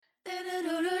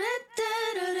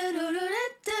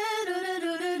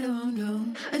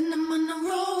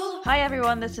Hi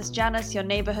everyone, this is Janice, your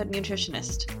neighborhood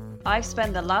nutritionist. I've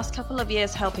spent the last couple of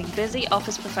years helping busy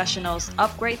office professionals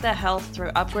upgrade their health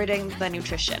through upgrading their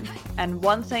nutrition. And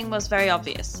one thing was very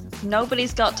obvious.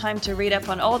 Nobody's got time to read up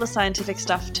on all the scientific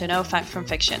stuff to know fact from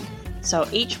fiction. So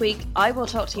each week, I will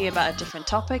talk to you about a different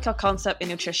topic or concept in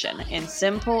nutrition in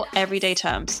simple, everyday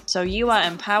terms, so you are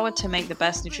empowered to make the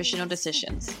best nutritional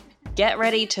decisions. Get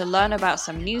ready to learn about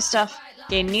some new stuff,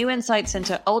 gain new insights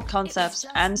into old concepts,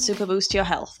 and super boost your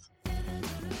health.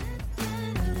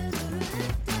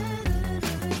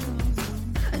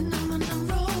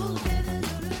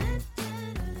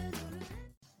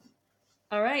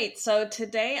 All right, so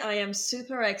today I am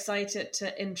super excited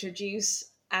to introduce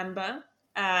Amber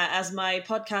as my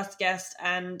podcast guest,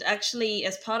 and actually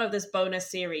as part of this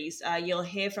bonus series, you'll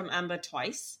hear from Amber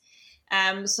twice.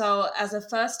 So as a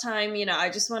first time, I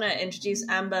just want to introduce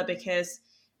Amber because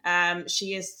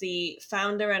she is the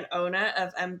founder and owner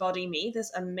of Embody Me, this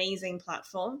amazing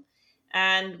platform.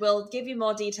 And we'll give you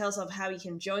more details of how you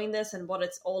can join this and what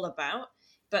it's all about.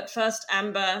 But first,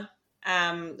 Amber,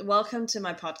 welcome to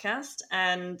my podcast.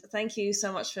 And thank you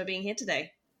so much for being here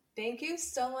today. Thank you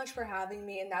so much for having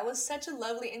me. And that was such a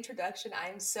lovely introduction.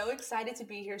 I'm so excited to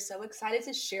be here, so excited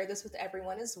to share this with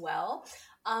everyone as well.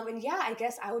 And yeah, I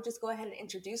guess I will just go ahead and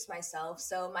introduce myself.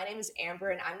 So my name is Amber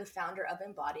and I'm the founder of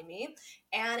Embody Me.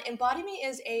 And Embody Me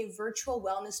is a virtual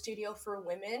wellness studio for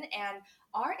women. And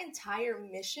our entire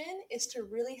mission is to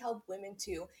really help women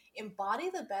to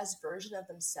embody the best version of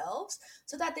themselves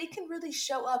so that they can really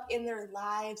show up in their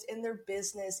lives, in their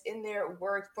business, in their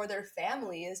work, for their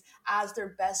families as their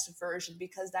best version,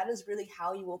 because that is really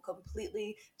how you will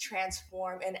completely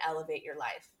transform and elevate your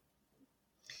life.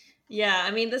 Yeah,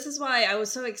 I mean, this is why I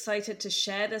was so excited to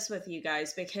share this with you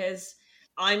guys, because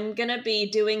I'm going to be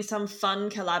doing some fun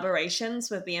collaborations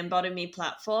with the Embody Me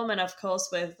platform. And of course,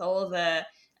 with all the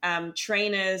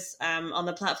trainers on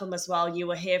the platform as well, you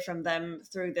will hear from them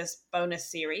through this bonus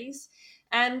series.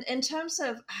 And in terms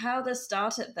of how this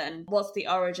started then, what's the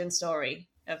origin story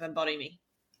of Embody Me?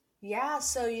 Yeah,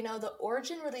 so the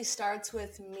origin really starts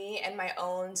with me and my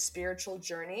own spiritual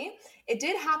journey. It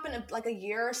did happen like a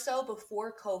year or so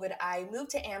before COVID. I moved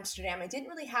to Amsterdam. I didn't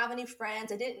really have any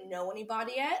friends. I didn't know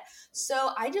anybody yet. So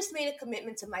I just made a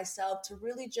commitment to myself to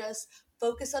really just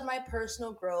focus on my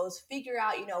personal growth, figure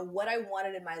out, what I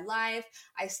wanted in my life.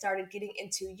 I started getting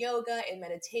into yoga and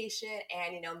meditation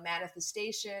and,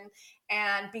 manifestation.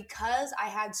 And because I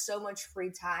had so much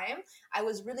free time, I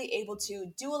was really able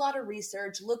to do a lot of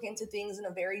research, look into things in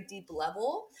a very deep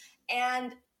level.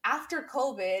 And after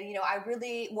COVID,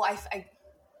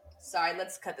 sorry,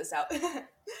 let's cut this out.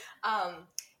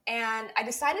 And I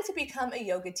decided to become a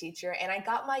yoga teacher, and I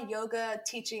got my yoga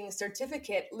teaching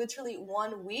certificate literally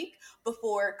 1 week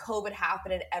before COVID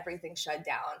happened and everything shut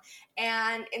down.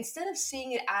 And instead of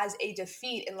seeing it as a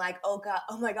defeat and like, oh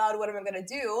my God, what am I going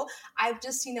to do? I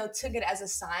just, took it as a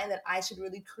sign that I should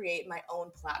really create my own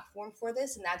platform for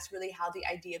this. And that's really how the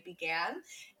idea began.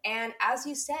 And as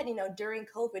you said, during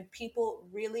COVID, people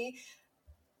really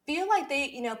feel like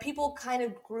people kind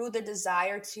of grew the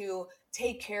desire to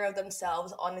take care of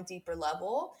themselves on a deeper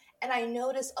level. And I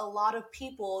notice a lot of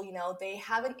people, they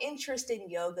have an interest in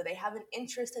yoga, they have an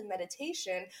interest in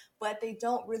meditation, but they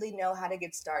don't really know how to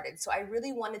get started. So I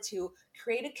really wanted to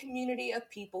create a community of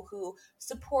people who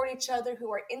support each other,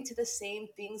 who are into the same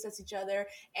things as each other,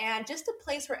 and just a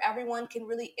place where everyone can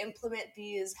really implement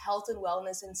these health and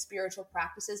wellness and spiritual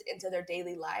practices into their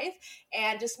daily life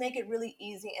and just make it really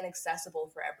easy and accessible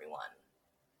for everyone.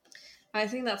 I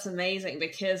think that's amazing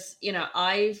because,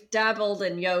 I've dabbled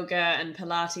in yoga and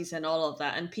Pilates and all of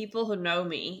that. And people who know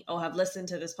me or have listened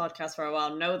to this podcast for a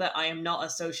while know that I am not a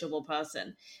sociable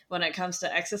person when it comes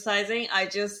to exercising.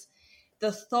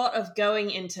 The thought of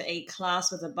going into a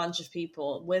class with a bunch of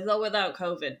people, with or without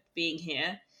COVID being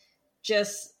here,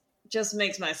 just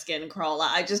makes my skin crawl.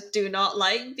 I just do not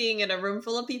like being in a room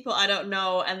full of people I don't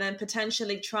know and then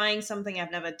potentially trying something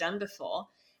I've never done before.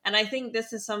 And I think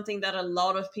this is something that a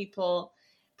lot of people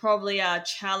probably are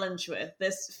challenged with,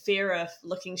 this fear of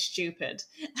looking stupid.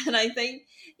 And I think,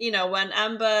 when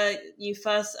Amber, you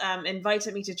first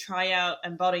invited me to try out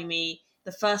Embody Me,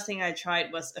 the first thing I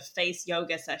tried was a face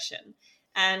yoga session.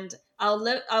 And I'll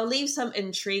leave some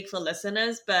intrigue for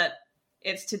listeners, but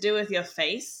it's to do with your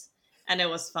face. And it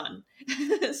was fun.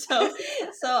 So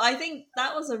I think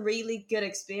that was a really good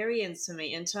experience for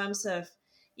me in terms of,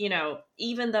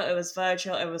 even though it was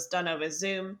virtual, it was done over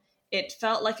Zoom, it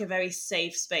felt like a very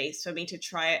safe space for me to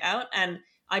try it out. And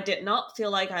I did not feel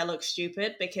like I looked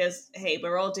stupid because, hey,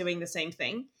 we're all doing the same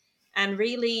thing. And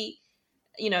really,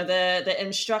 the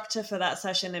instructor for that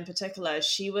session in particular,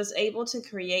 she was able to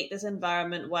create this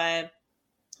environment where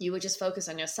you would just focus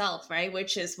on yourself, right?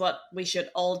 Which is what we should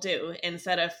all do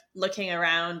instead of looking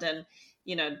around and,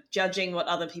 judging what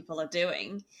other people are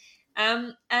doing.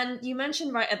 And you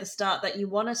mentioned right at the start that you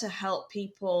wanted to help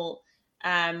people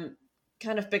kind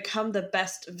of become the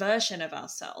best version of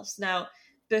ourselves. Now,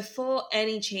 before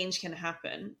any change can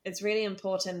happen, it's really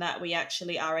important that we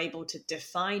actually are able to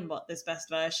define what this best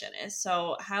version is.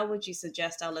 So, how would you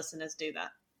suggest our listeners do that?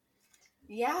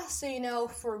 Yeah, so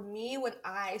for me, when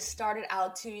I started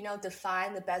out to,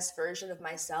 define the best version of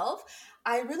myself,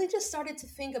 I really just started to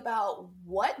think about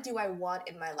what do I want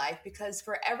in my life? Because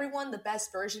for everyone, the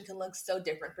best version can look so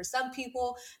different. For some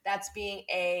people, that's being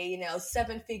a,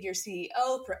 seven-figure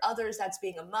CEO. For others, that's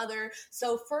being a mother.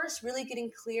 So first, really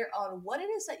getting clear on what it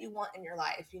is that you want in your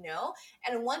life,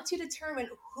 and once you determine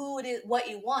who it is, what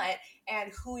you want,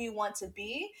 and who you want to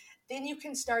be, then you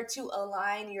can start to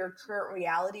align your current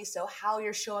reality. So how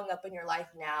you're showing up in your life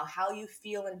now, how you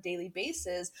feel on a daily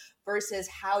basis versus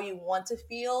how you want to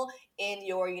feel in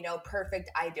your,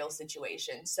 perfect ideal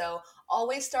situation. So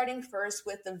always starting first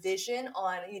with the vision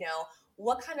on,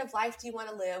 what kind of life do you want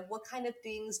to live? What kind of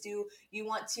things do you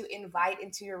want to invite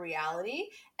into your reality?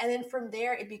 And then from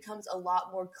there, it becomes a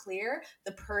lot more clear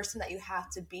the person that you have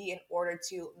to be in order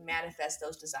to manifest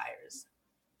those desires.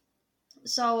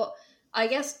 So, I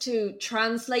guess to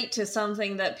translate to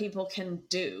something that people can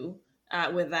do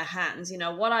with their hands,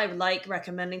 what I like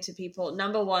recommending to people,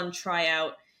 number one, try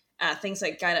out things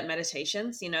like guided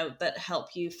meditations, that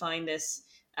help you find this,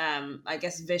 I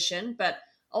guess, vision. But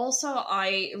also,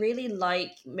 I really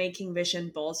like making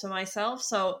vision boards for myself.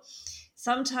 So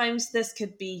sometimes this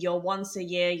could be your once a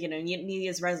year, New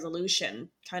Year's resolution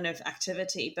kind of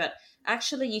activity, but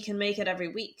actually you can make it every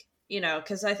week,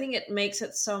 because I think it makes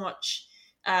it so much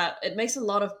it makes a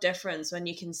lot of difference when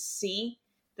you can see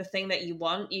the thing that you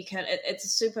want. It's a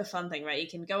super fun thing, right? You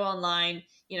can go online,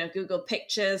 Google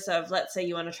pictures of, let's say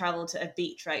you want to travel to a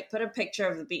beach, right? Put a picture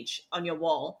of the beach on your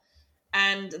wall,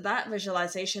 and that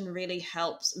visualization really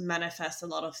helps manifest a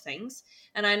lot of things.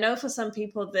 And I know for some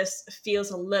people this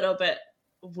feels a little bit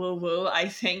woo woo, I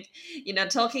think,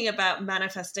 talking about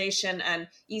manifestation and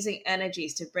using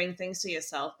energies to bring things to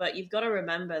yourself, but you've got to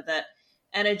remember that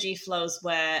energy flows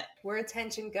where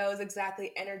attention goes.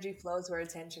 Exactly. Energy flows where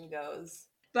attention goes.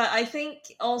 But I think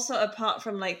also, apart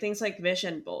from like things like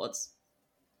vision boards,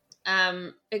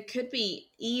 it could be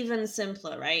even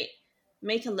simpler, right?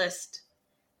 Make a list,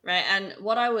 right? And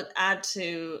what I would add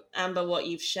to, Amber, what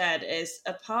you've shared is,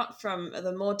 apart from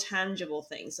the more tangible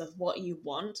things of what you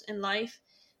want in life,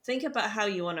 think about how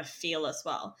you want to feel as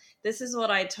well. This is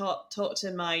what I talk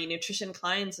to my nutrition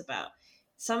clients about.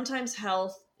 Sometimes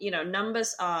health,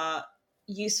 numbers are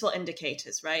useful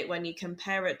indicators, right? When you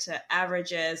compare it to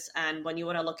averages and when you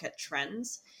want to look at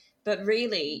trends. But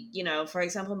really, for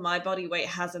example, my body weight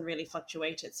hasn't really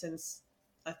fluctuated since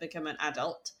I've become an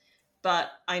adult, but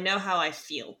I know how I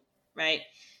feel, right?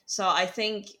 So I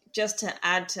think, just to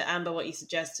add to Amber what you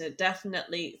suggested,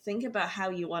 definitely think about how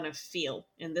you want to feel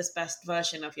in this best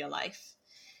version of your life.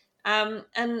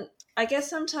 And I guess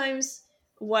sometimes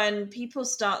when people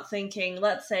start thinking,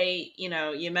 let's say,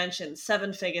 you mentioned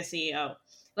seven-figure CEO,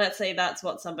 let's say that's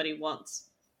what somebody wants.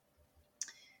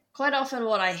 Quite often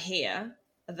what I hear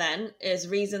then is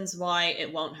reasons why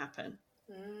it won't happen.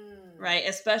 Right?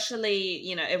 Especially,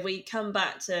 if we come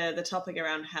back to the topic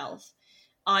around health,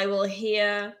 I will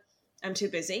hear, I'm too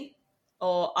busy,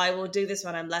 or I will do this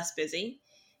when I'm less busy.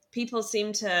 People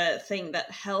seem to think that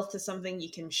health is something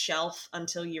you can shelf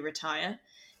until you retire,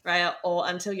 right? Or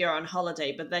until you're on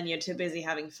holiday, but then you're too busy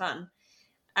having fun.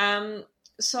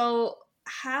 So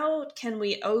how can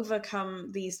we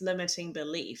overcome these limiting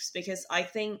beliefs? Because I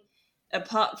think,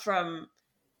 apart from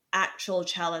actual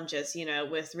challenges,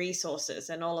 with resources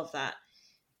and all of that,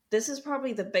 this is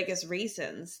probably the biggest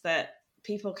reasons that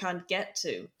people can't get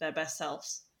to their best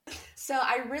selves. So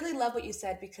I really love what you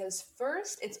said, because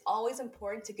first, it's always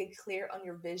important to get clear on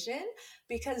your vision,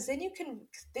 because then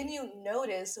you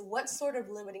notice what sort of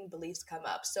limiting beliefs come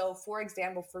up. So for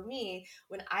example, for me,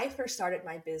 when I first started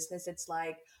my business, it's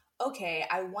like, okay,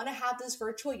 I want to have this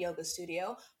virtual yoga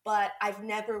studio, but I've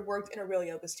never worked in a real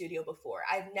yoga studio before.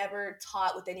 I've never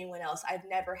taught with anyone else. I've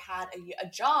never had a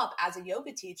job as a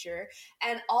yoga teacher.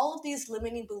 And all of these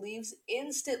limiting beliefs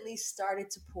instantly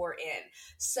started to pour in.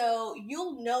 So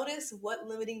you'll notice what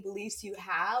limiting beliefs you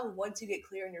have once you get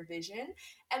clear on your vision.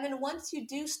 And then once you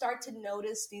do start to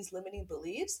notice these limiting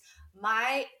beliefs,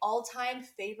 my all-time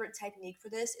favorite technique for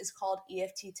this is called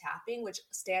EFT tapping, which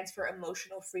stands for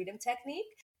Emotional Freedom Technique.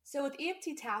 So with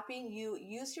EFT tapping, you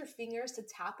use your fingers to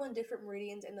tap on different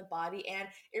meridians in the body, and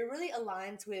it really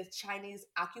aligns with Chinese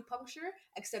acupuncture,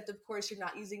 except of course you're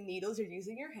not using needles, you're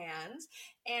using your hands.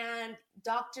 And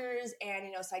doctors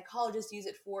and psychologists use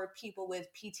it for people with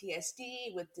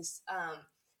PTSD,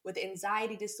 with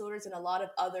anxiety disorders and a lot of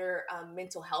other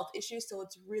mental health issues. So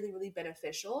it's really, really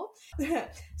beneficial.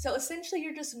 So essentially,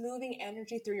 you're just moving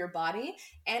energy through your body.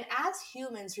 And as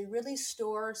humans, we really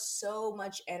store so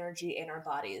much energy in our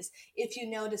bodies. If you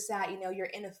notice that, you're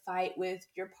in a fight with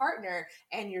your partner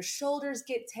and your shoulders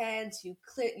get tense, you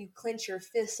clench your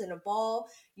fists in a ball,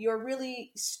 you're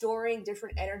really storing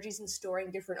different energies and storing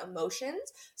different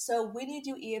emotions. So when you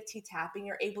do EFT tapping,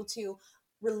 you're able to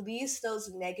release those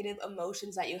negative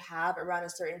emotions that you have around a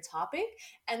certain topic,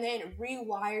 and then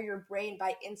rewire your brain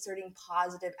by inserting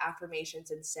positive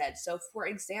affirmations instead. So for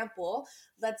example,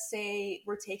 let's say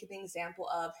we're taking the example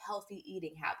of healthy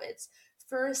eating habits.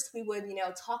 First, we would,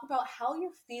 talk about how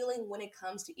you're feeling when it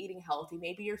comes to eating healthy.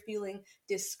 Maybe you're feeling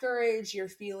discouraged, you're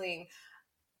feeling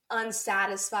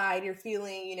unsatisfied, you're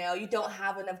feeling, you don't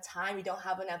have enough time, you don't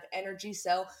have enough energy.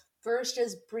 So first,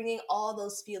 just bringing all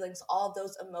those feelings, all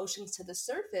those emotions to the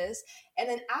surface. And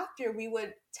then after, we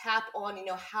would tap on,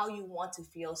 how you want to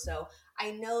feel. So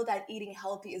I know that eating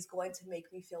healthy is going to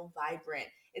make me feel vibrant.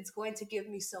 It's going to give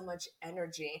me so much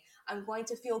energy. I'm going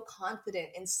to feel confident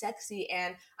and sexy,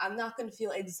 and I'm not going to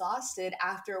feel exhausted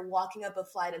after walking up a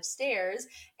flight of stairs.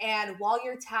 And while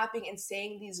you're tapping and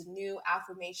saying these new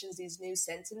affirmations, these new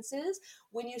sentences,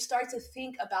 when you start to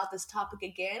think about this topic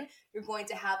again, you're going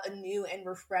to have a new and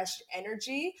refreshed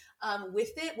energy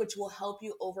with it, which will help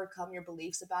you overcome your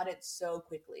beliefs about it so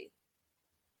quickly.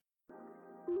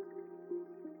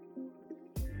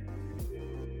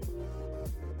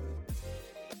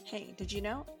 Hey, did you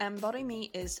know Embody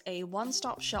Me is a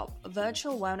one-stop shop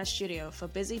virtual wellness studio for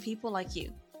busy people like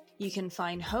you? You can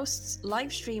find hosts,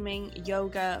 live streaming,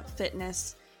 yoga,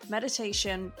 fitness,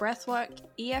 meditation, breathwork,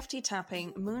 EFT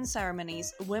tapping, moon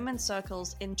ceremonies, women's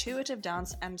circles, intuitive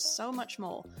dance, and so much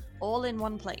more, all in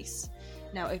one place.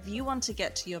 Now, if you want to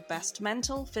get to your best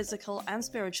mental, physical, and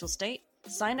spiritual state,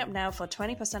 sign up now for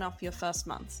 20% off your first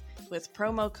month with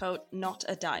promo code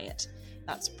NOTADIET.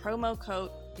 That's promo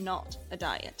code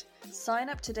NOTADIET. Sign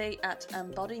up today at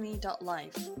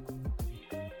embodyme.live.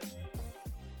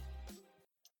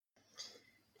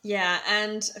 Yeah,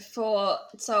 and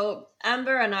so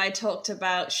Amber and I talked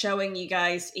about showing you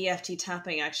guys EFT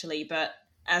tapping actually, but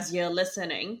as you're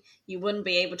listening, you wouldn't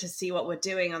be able to see what we're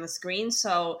doing on the screen.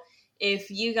 So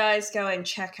if you guys go and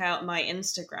check out my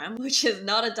Instagram, which is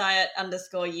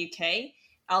notadiet_UK,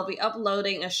 I'll be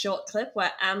uploading a short clip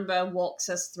where Amber walks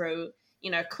us through,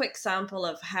 a quick sample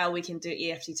of how we can do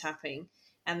EFT tapping.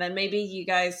 And then maybe you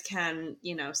guys can,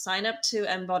 sign up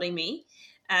to Embody Me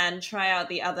and try out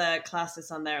the other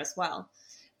classes on there as well.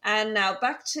 And now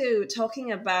back to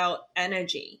talking about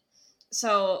energy.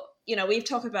 So, we've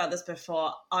talked about this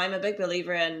before. I'm a big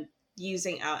believer in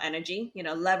using our energy,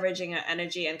 leveraging our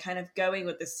energy and kind of going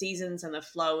with the seasons and the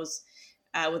flows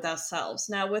with ourselves.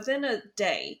 Now, within a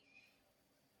day,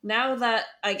 now that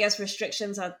I guess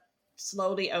restrictions are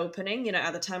slowly opening,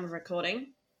 at the time of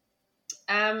recording,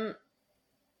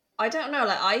 I don't know,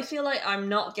 I feel like I'm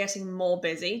not getting more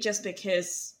busy just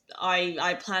because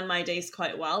I plan my days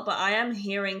quite well, but I am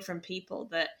hearing from people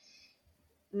that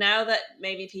now that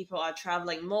maybe people are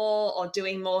traveling more or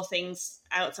doing more things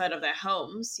outside of their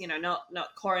homes,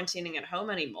 not quarantining at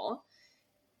home anymore,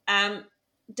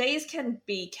 days can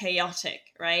be chaotic,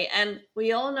 right? And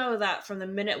we all know that from the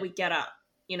minute we get up,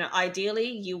 ideally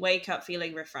you wake up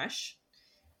feeling refreshed.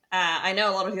 I know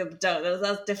a lot of people don't.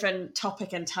 That's a different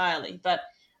topic entirely, but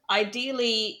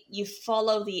ideally you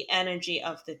follow the energy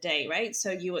of the day, right?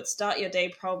 So you would start your day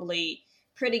probably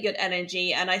pretty good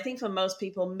energy. And I think for most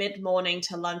people, mid-morning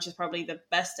to lunch is probably the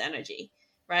best energy,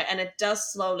 right? And it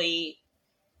does slowly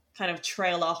kind of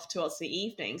trail off towards the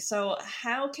evening. So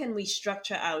how can we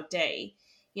structure our day?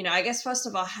 I guess first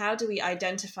of all, how do we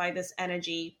identify this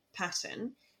energy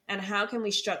pattern? And how can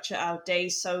we structure our day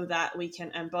so that we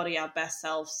can embody our best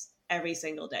selves every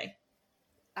single day?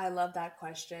 I love that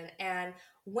question. And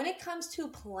when it comes to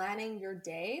planning your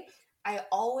day, I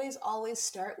always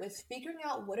start with figuring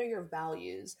out what are your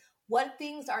values, what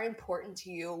things are important to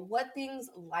you, what things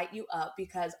light you up,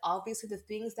 because obviously the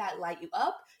things that light you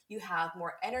up, you have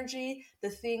more energy. The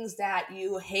things that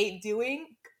you hate doing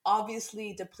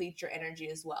obviously deplete your energy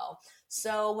as well.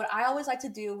 So what I always like to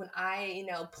do when I,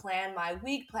 plan my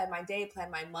week, plan my day, plan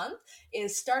my month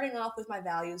is starting off with my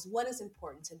values. What is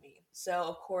important to me? So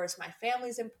of course, my family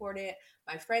is important.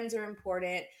 My friends are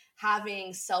important.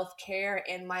 Having self-care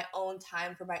and my own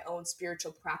time for my own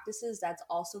spiritual practices, that's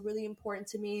also really important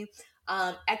to me.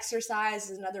 Exercise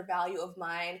is another value of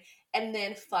mine. And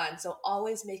then fun. So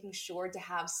always making sure to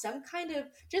have some kind of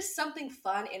just something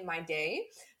fun in my day.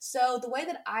 So the way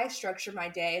that I structure my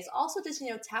day is also just,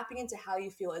 tapping into how you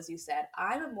feel. As you said,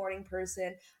 I'm a morning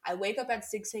person. I wake up at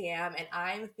 6 a.m. and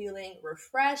I'm feeling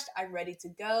refreshed. I'm ready to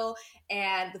go.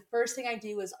 And the first thing I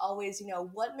do is always,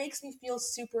 what makes me feel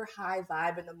super high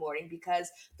vibe in the morning, because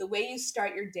the way you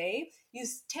start your day, you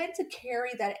tend to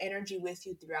carry that energy with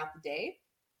you throughout the day.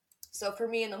 So for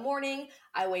me in the morning,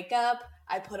 I wake up,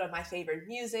 I put on my favorite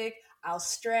music, I'll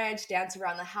stretch, dance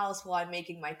around the house while I'm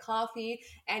making my coffee,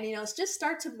 and just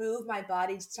start to move my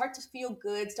body, start to feel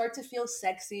good, start to feel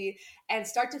sexy, and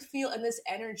start to feel in this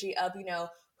energy of,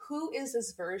 who is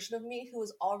this version of me who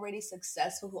is already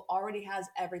successful, who already has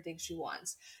everything she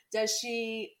wants? Does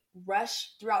she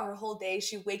rush throughout her whole day? Is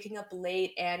she waking up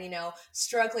late and,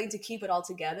 struggling to keep it all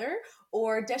together?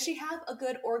 Or does she have a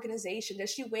good organization? Does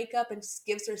she wake up and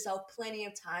gives herself plenty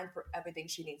of time for everything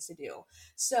she needs to do?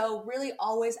 So really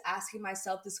always asking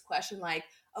myself this question, like,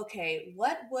 okay,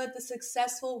 what would the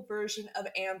successful version of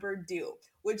Amber do?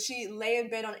 Would she lay in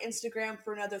bed on Instagram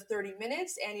for another 30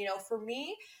 minutes? And, for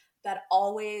me, that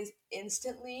always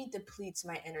instantly depletes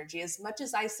my energy. As much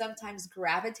as I sometimes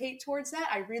gravitate towards that,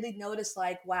 I really notice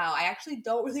like, wow, I actually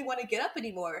don't really want to get up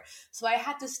anymore. So I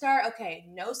had to start, okay,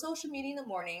 no social media in the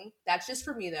morning. That's just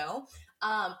for me though.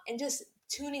 And just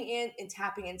tuning in and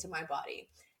tapping into my body.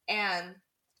 And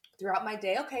throughout my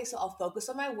day, okay, so I'll focus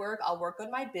on my work. I'll work on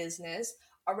my business.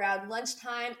 Around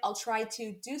lunchtime, I'll try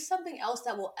to do something else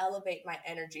that will elevate my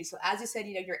energy. So as you said,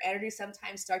 your energy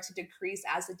sometimes starts to decrease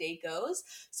as the day goes.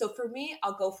 So for me,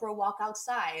 I'll go for a walk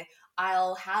outside.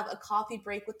 I'll have a coffee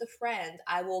break with a friend.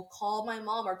 I will call my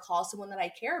mom or call someone that I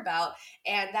care about.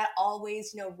 And that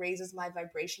always, raises my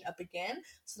vibration up again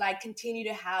so that I continue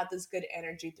to have this good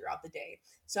energy throughout the day.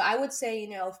 So I would say,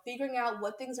 figuring out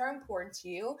what things are important to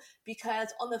you, because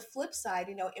on the flip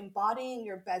side, embodying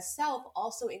your best self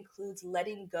also includes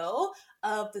letting go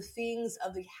of the things,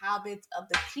 of the habits, of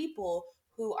the people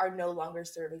who are no longer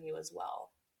serving you as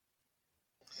well.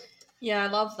 Yeah, I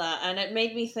love that. And it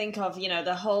made me think of,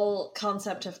 the whole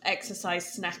concept of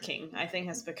exercise snacking, I think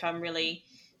has become really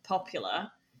popular.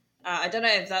 I don't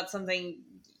know if that's something.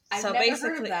 I've never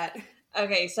heard of that.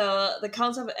 Okay, so the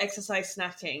concept of exercise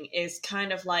snacking is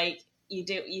kind of like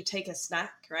you take a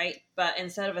snack, right? But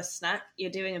instead of a snack,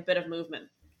 you're doing a bit of movement,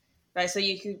 right? So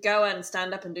you could go and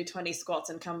stand up and do 20 squats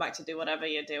and come back to do whatever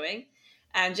you're doing.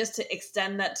 And just to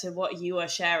extend that to what you are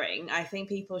sharing, I think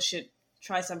people should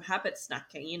try some habit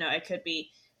snacking. It could be,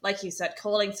 like you said,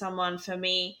 calling someone. For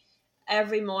me,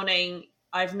 every morning,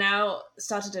 I've now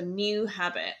started a new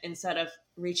habit. Instead of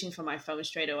reaching for my phone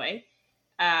straight away,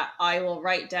 I will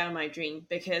write down my dream,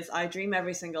 because I dream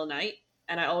every single night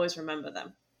and I always remember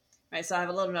them. Right. So I have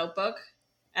a little notebook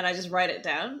and I just write it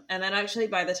down. And then actually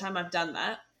by the time I've done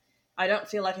that, I don't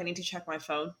feel like I need to check my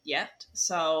phone yet.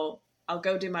 So I'll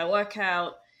go do my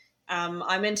workout.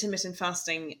 I'm intermittent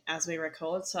fasting as we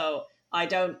record, so I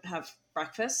don't have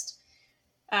breakfast.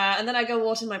 And then I go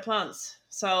water my plants.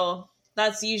 So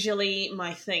that's usually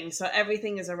my thing. So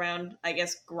everything is around, I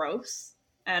guess, growth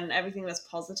and everything that's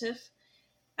positive.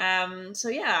 So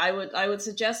yeah, I would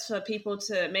suggest for people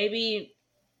to maybe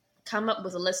come up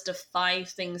with a list of 5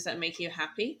 things that make you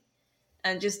happy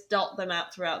and just dot them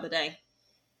out throughout the day.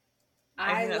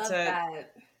 I love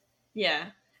that. Yeah.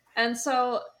 And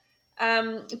so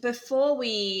before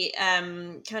we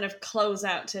kind of close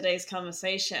out today's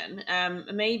conversation,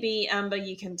 maybe, Amber,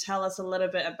 you can tell us a little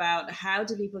bit about how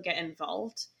do people get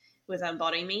involved with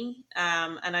Embody Me?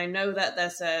 And I know that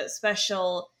there's a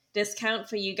special discount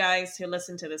for you guys who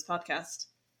listen to this podcast.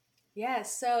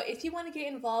 Yes, so if you want to get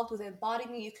involved with Embody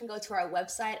Me, you can go to our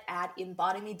website at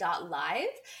embodime.live.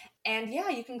 And yeah,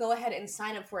 you can go ahead and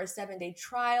sign up for a 7-day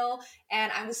trial.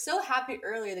 And I was so happy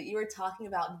earlier that you were talking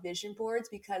about vision boards,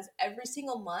 because every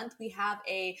single month we have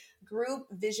a group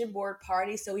vision board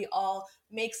party. So we all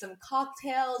make some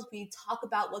cocktails, we talk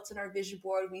about what's on our vision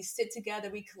board, we sit together,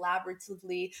 we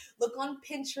collaboratively look on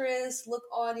Pinterest, look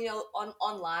on,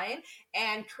 online,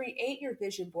 and create your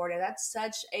vision board. And that's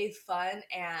such a fun,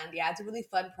 and yeah, it's a really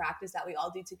fun practice that we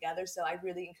all do together. So I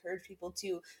really encourage people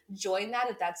to join that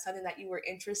if that's something that you were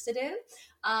interested in.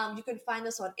 You can find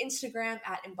us on Instagram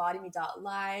at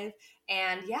embodime.live.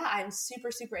 And yeah, I'm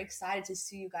super, super excited to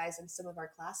see you guys in some of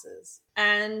our classes.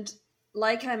 And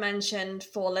like I mentioned,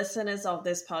 for listeners of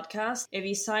this podcast, if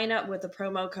you sign up with the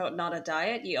promo code Not a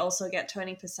Diet, you also get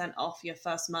 20% off your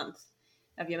first month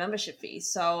of your membership fee.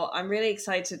 So I'm really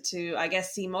excited to, I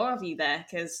guess, see more of you there,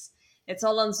 because it's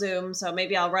all on Zoom. So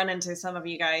maybe I'll run into some of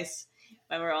you guys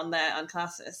when we're on there on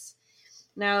classes.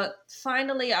 Now,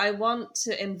 finally, I want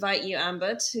to invite you,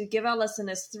 Amber, to give our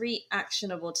listeners 3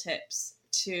 actionable tips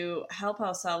to help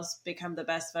ourselves become the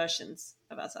best versions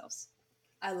of ourselves.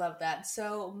 I love that.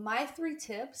 So my 3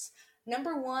 tips,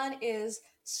 number 1 is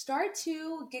start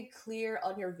to get clear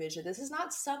on your vision. This is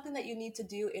not something that you need to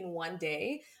do in one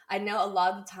day. I know a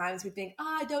lot of the times we think,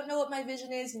 I don't know what my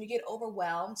vision is, and you get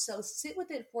overwhelmed. So sit with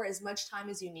it for as much time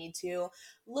as you need to.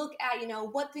 Look at,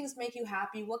 what things make you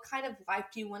happy? What kind of life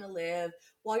do you want to live?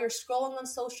 While you're scrolling on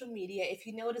social media, if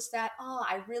you notice that,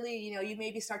 I really, you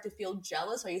maybe start to feel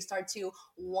jealous, or you start to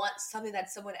want something that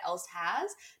someone else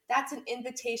has, that's an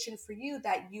invitation for you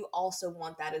that you also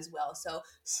want that as well. So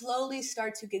slowly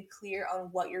start to get clear on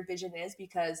what your vision is,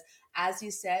 because as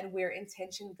you said, where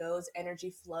intention goes,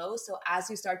 energy flows. So as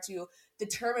you start to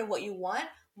determine what you want,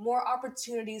 more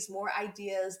opportunities, more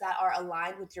ideas that are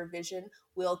aligned with your vision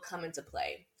will come into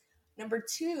play. Number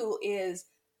 2 is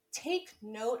take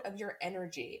note of your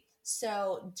energy.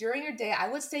 So during your day, I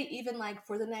would say even like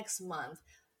for the next month,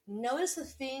 notice the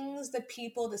things, the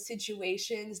people, the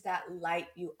situations that light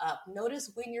you up.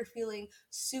 Notice when you're feeling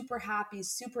super happy,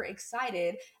 super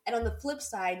excited. And on the flip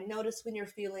side, notice when you're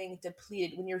feeling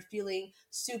depleted, when you're feeling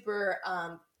super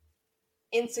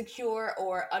insecure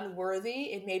or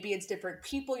unworthy. And maybe it's different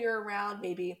people you're around,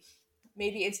 maybe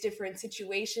it's different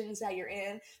situations that you're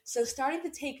in. So starting to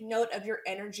take note of your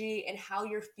energy and how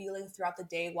you're feeling throughout the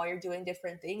day while you're doing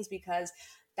different things, because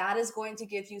that is going to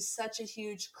give you such a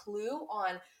huge clue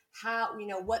on how,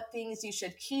 what things you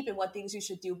should keep and what things you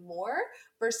should do more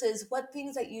versus what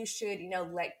things that you should,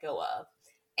 let go of.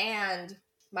 And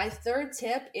my 3rd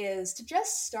tip is to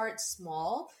just start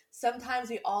small. Sometimes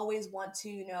we always want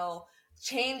to,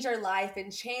 change our life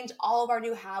and change all of our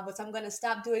new habits. I'm going to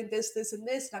stop doing this, this, and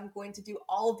this, and I'm going to do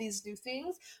all of these new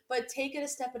things, but take it a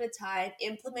step at a time,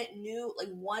 implement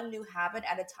one new habit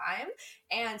at a time,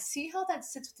 and see how that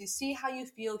sits with you. See how you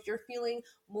feel. If you're feeling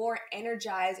more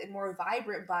energized and more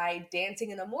vibrant by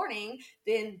dancing in the morning,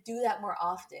 then do that more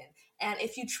often. And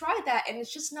if you try that and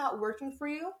it's just not working for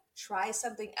you, try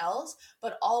something else,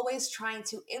 but always trying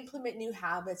to implement new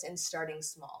habits and starting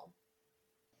small.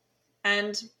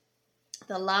 And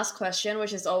the last question,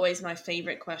 which is always my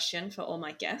favorite question for all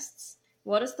my guests.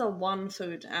 What is the one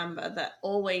food, Amber, that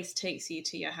always takes you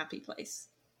to your happy place?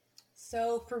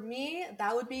 So for me,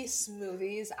 that would be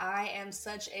smoothies. I am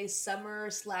such a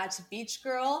summer/beach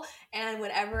girl. And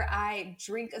whenever I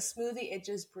drink a smoothie, it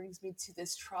just brings me to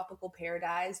this tropical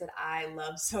paradise that I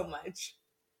love so much.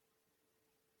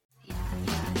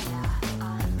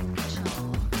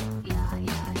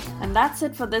 And that's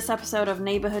it for this episode of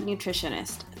Neighborhood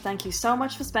Nutritionist. Thank you so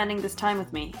much for spending this time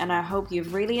with me, and I hope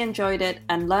you've really enjoyed it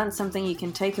and learned something you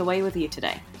can take away with you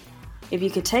today. If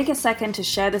you could take a second to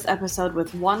share this episode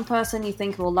with one person you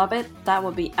think will love it, that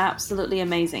would be absolutely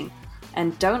amazing.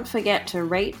 And don't forget to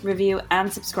rate, review,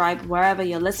 and subscribe wherever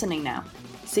you're listening now.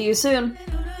 See you soon!